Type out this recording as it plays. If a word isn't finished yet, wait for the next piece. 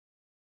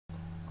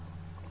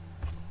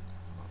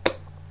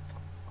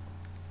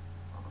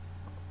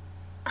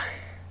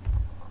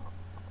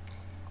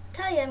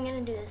I'm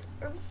gonna do this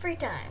every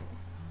time.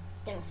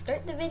 I'm gonna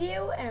start the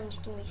video and I'm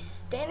just gonna be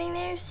standing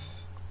there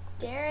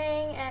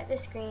staring at the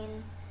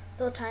screen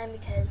the whole time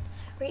because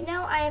right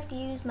now I have to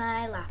use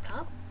my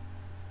laptop.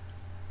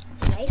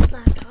 It's a nice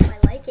laptop, I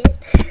like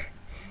it.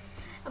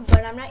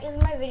 But I'm not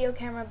using my video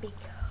camera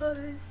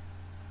because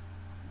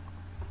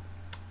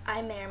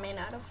I may or may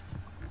not have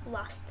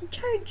lost the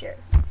charger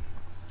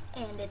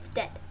and it's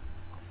dead.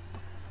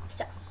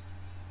 So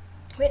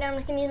right now I'm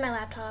just gonna use my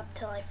laptop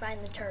till I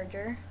find the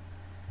charger.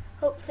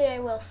 Hopefully I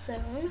will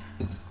soon.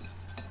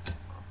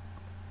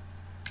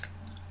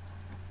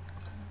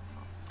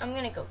 I'm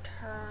gonna go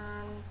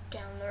turn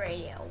down the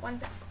radio. One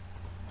sec.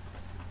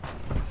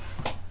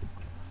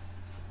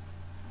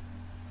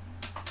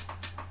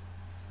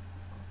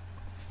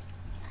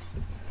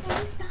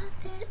 Say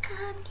something,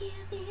 I'm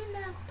giving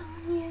up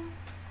on you.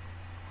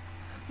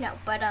 No,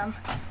 but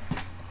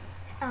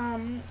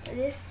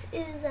this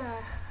is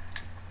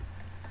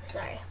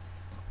sorry.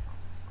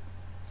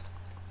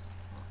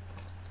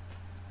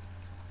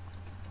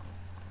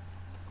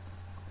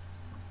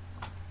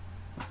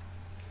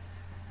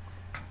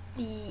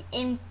 The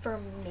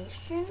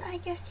information, I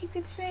guess you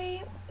could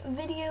say,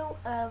 video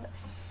of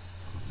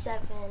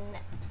 7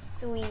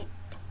 sweet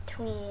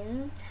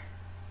tweens.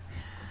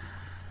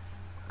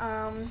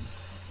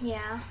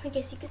 Yeah, I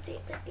guess you could say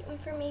it's like the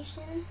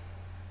information.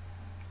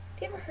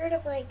 Have you ever heard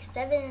of like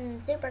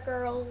 7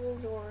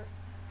 Supergirls or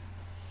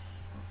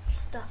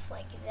stuff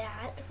like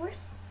that?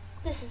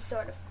 This is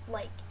sort of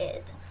like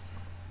it.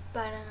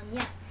 But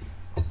yeah.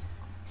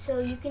 So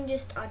you can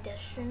just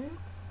audition,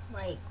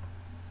 like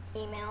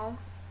email.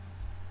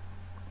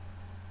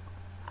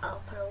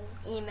 I'll put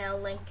an email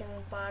link in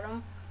the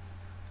bottom,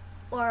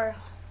 or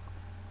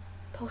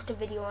post a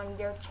video on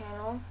your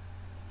channel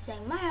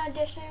saying my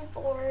audition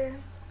for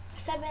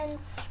 7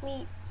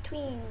 sweet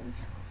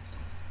tweens.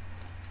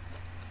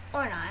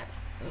 Or not,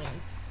 I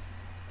mean,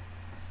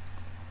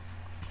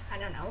 I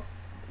don't know.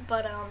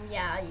 But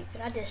yeah, you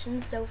can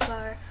audition. So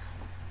far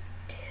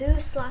 2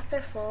 slots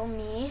are full,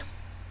 me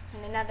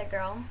and another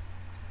girl.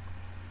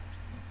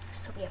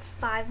 So we have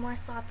 5 more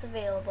slots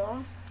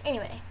available.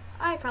 Anyway,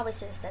 I probably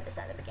should have said this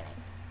at the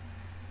beginning.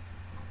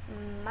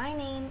 My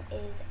name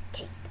is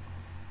Kate.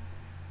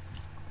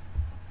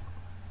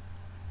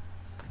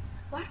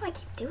 Why do I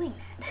keep doing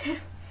that?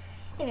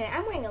 Anyway,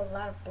 I'm wearing a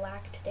lot of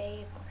black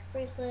today. Black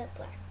bracelet,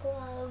 black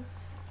glove,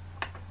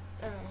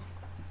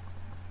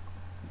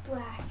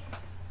 black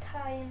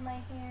tie in my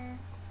hair.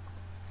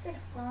 It's sort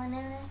of falling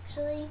out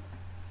actually.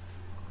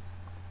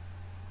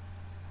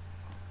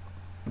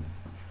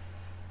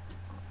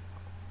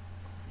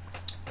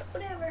 But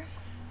whatever.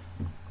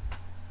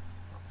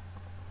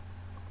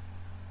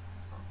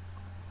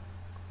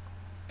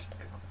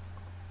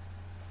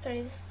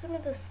 Sorry, this is one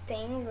of those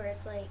things where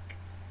it's like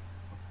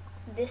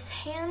this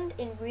hand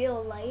in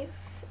real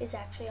life is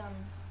actually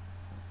on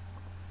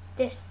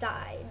this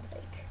side.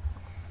 Like,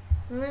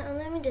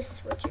 let me just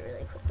switch it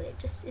really quickly.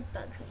 It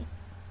bugs me.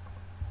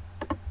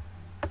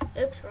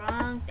 Oops,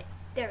 wrong thing.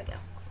 There we go.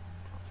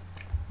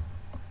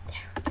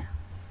 There we go.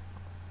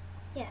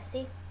 Yeah,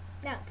 see?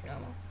 Now it's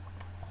normal.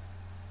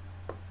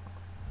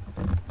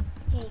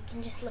 Yeah, you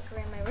can just look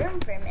around my room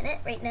for a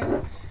minute. Right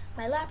now,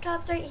 my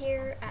laptop's right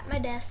here at my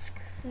desk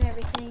and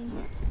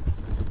everything.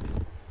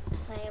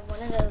 I have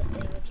one of those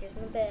things. Here's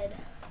my bed.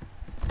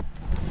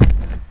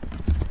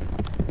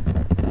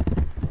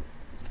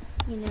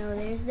 You know,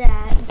 there's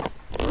that.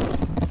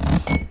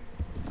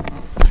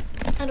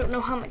 I don't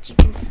know how much you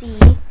can see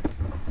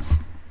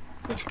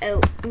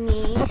without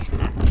me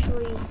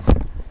actually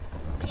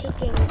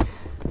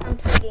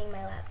unplugging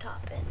my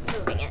laptop and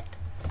moving it.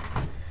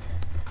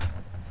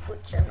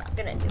 Which I'm not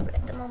gonna do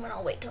at the moment.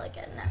 I'll wait till I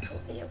get an actual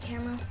video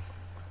camera.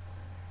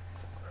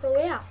 So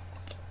yeah.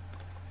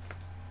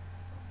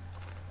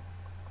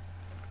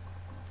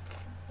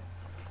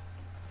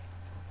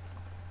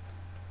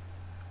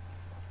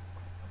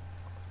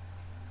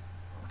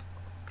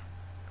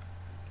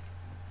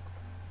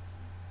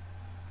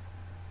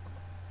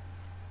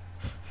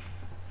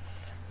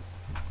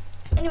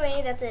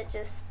 Anyway, that's it.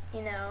 Just,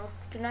 you know,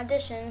 do an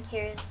audition.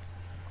 I'm just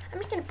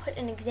going to put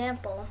an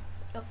example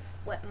of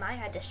what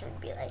my audition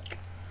would be like.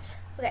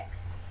 Okay.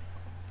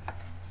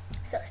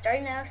 So,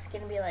 starting out, it's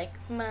going to be like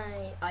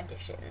my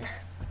audition.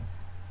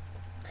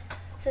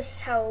 So, this is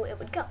how it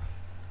would go.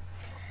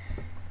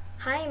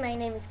 Hi, my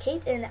name is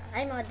Kate, and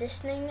I'm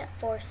auditioning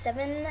for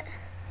 7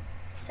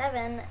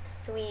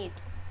 sweet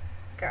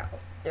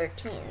girls, or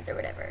teens, or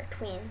whatever,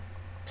 tweens.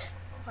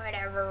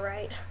 Whatever,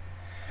 right?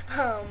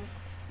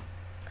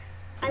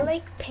 I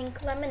like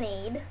pink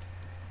lemonade.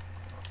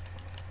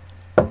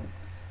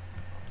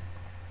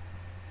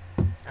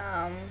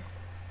 I'm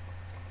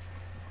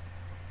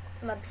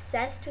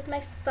obsessed with my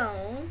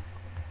phone.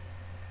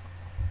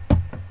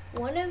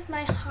 One of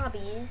my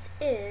hobbies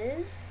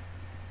is,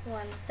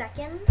 1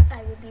 second,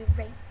 I will be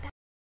right back.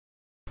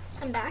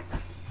 I'm back.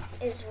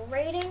 Is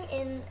writing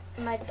in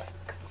my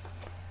book.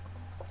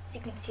 As you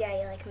can see,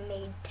 I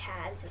made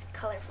tabs with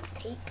colorful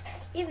tape,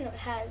 even though it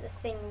has a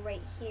thing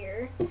right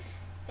here.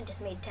 I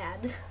just made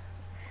tabs.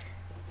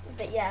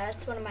 But yeah,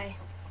 that's one of my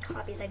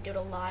hobbies. I do it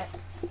a lot.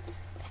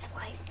 That's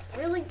why it's a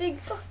really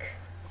big book.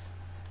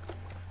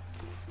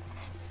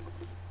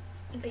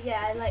 But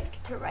yeah, I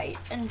like to write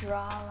and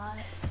draw a lot.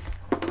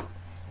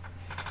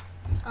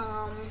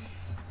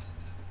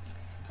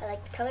 I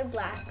like the color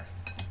black.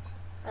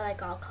 I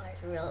like all colors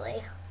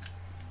really.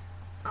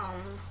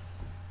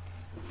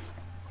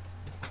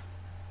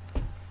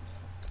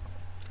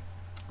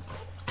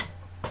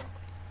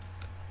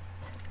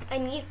 I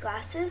need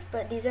glasses,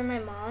 but these are my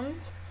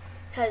mom's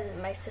because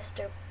my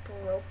sister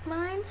broke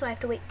mine, so I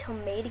have to wait till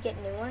May to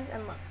get new ones,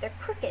 and look, they're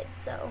crooked,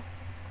 so.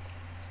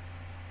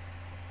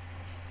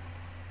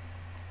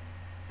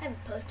 I have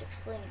a poster of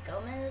Selena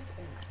Gomez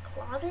in my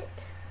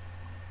closet,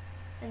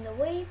 and the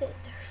way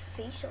that their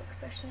facial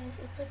expression is,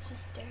 it's like she's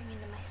staring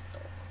into my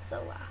soul.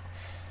 So,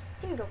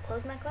 I'm gonna go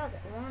close my closet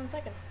in 1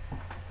 second.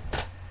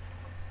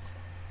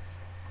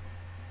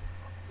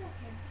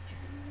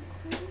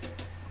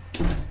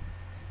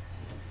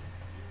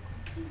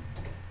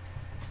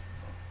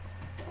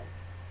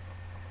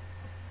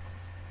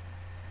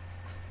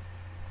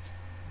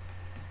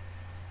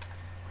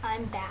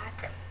 I'm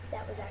back.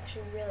 That was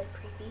actually really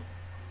creepy.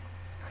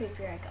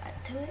 Creepier I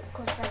got to it,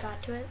 closer I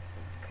got to it,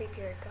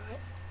 creepier it got.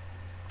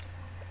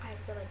 Eyes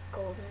were like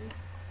golden.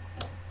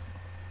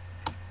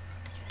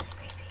 It's really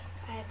creepy.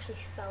 I actually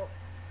felt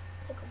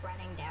like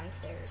running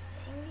downstairs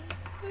saying,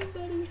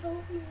 "Everybody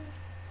help me."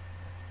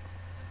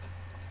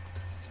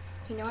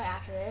 You know what,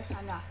 after this,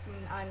 I'm gonna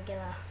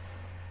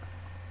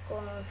go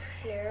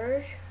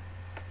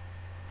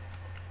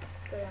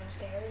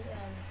downstairs,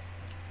 and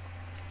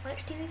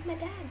watch TV with my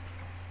dad.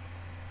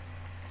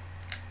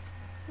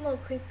 I'm a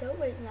little creeped out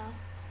right now.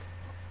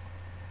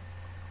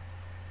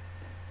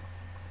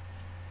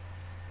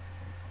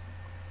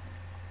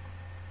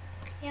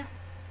 Yeah.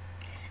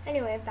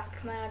 Anyway, back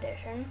to my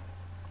audition.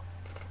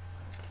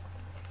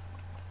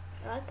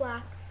 I like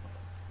black.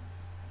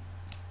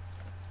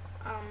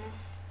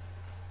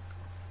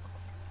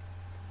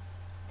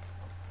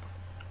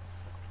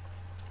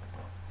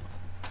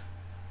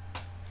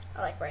 I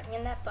like writing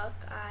in that book.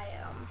 I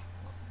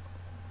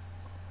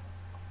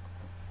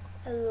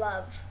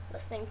love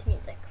listening to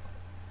music.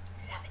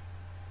 Love it.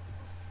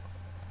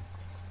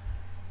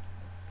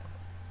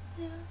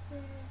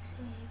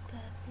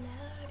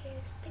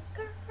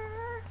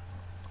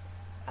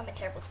 I'm a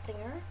terrible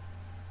singer.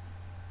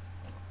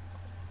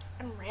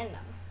 I'm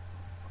random.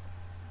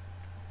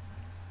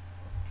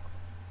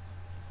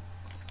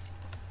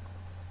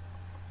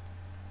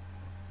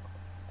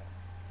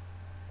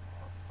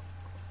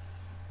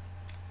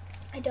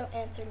 I don't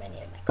answer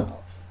many of my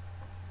calls.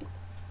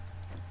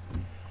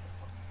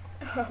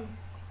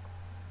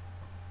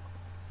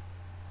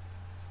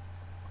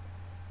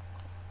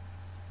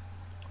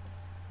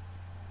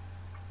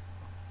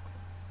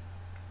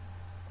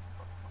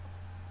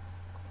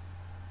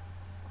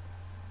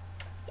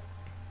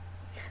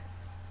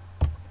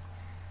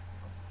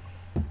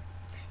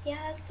 Yeah,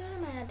 that's sort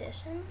of my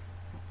audition.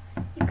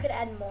 You could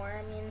add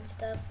more,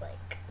 stuff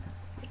like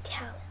your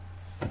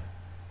talents.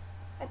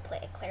 I play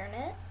a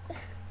clarinet.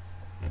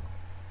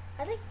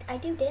 I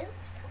do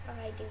dance.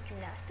 I do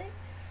gymnastics.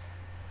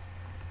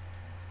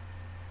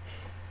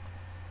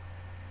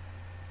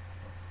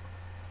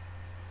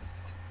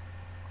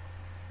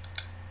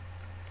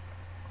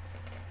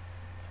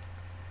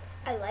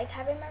 I like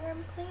having my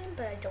room clean,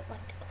 but I don't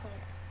like to clean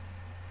it.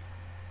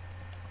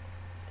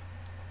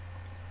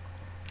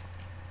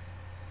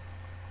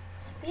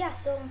 But yeah,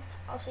 so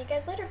I'll see you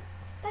guys later.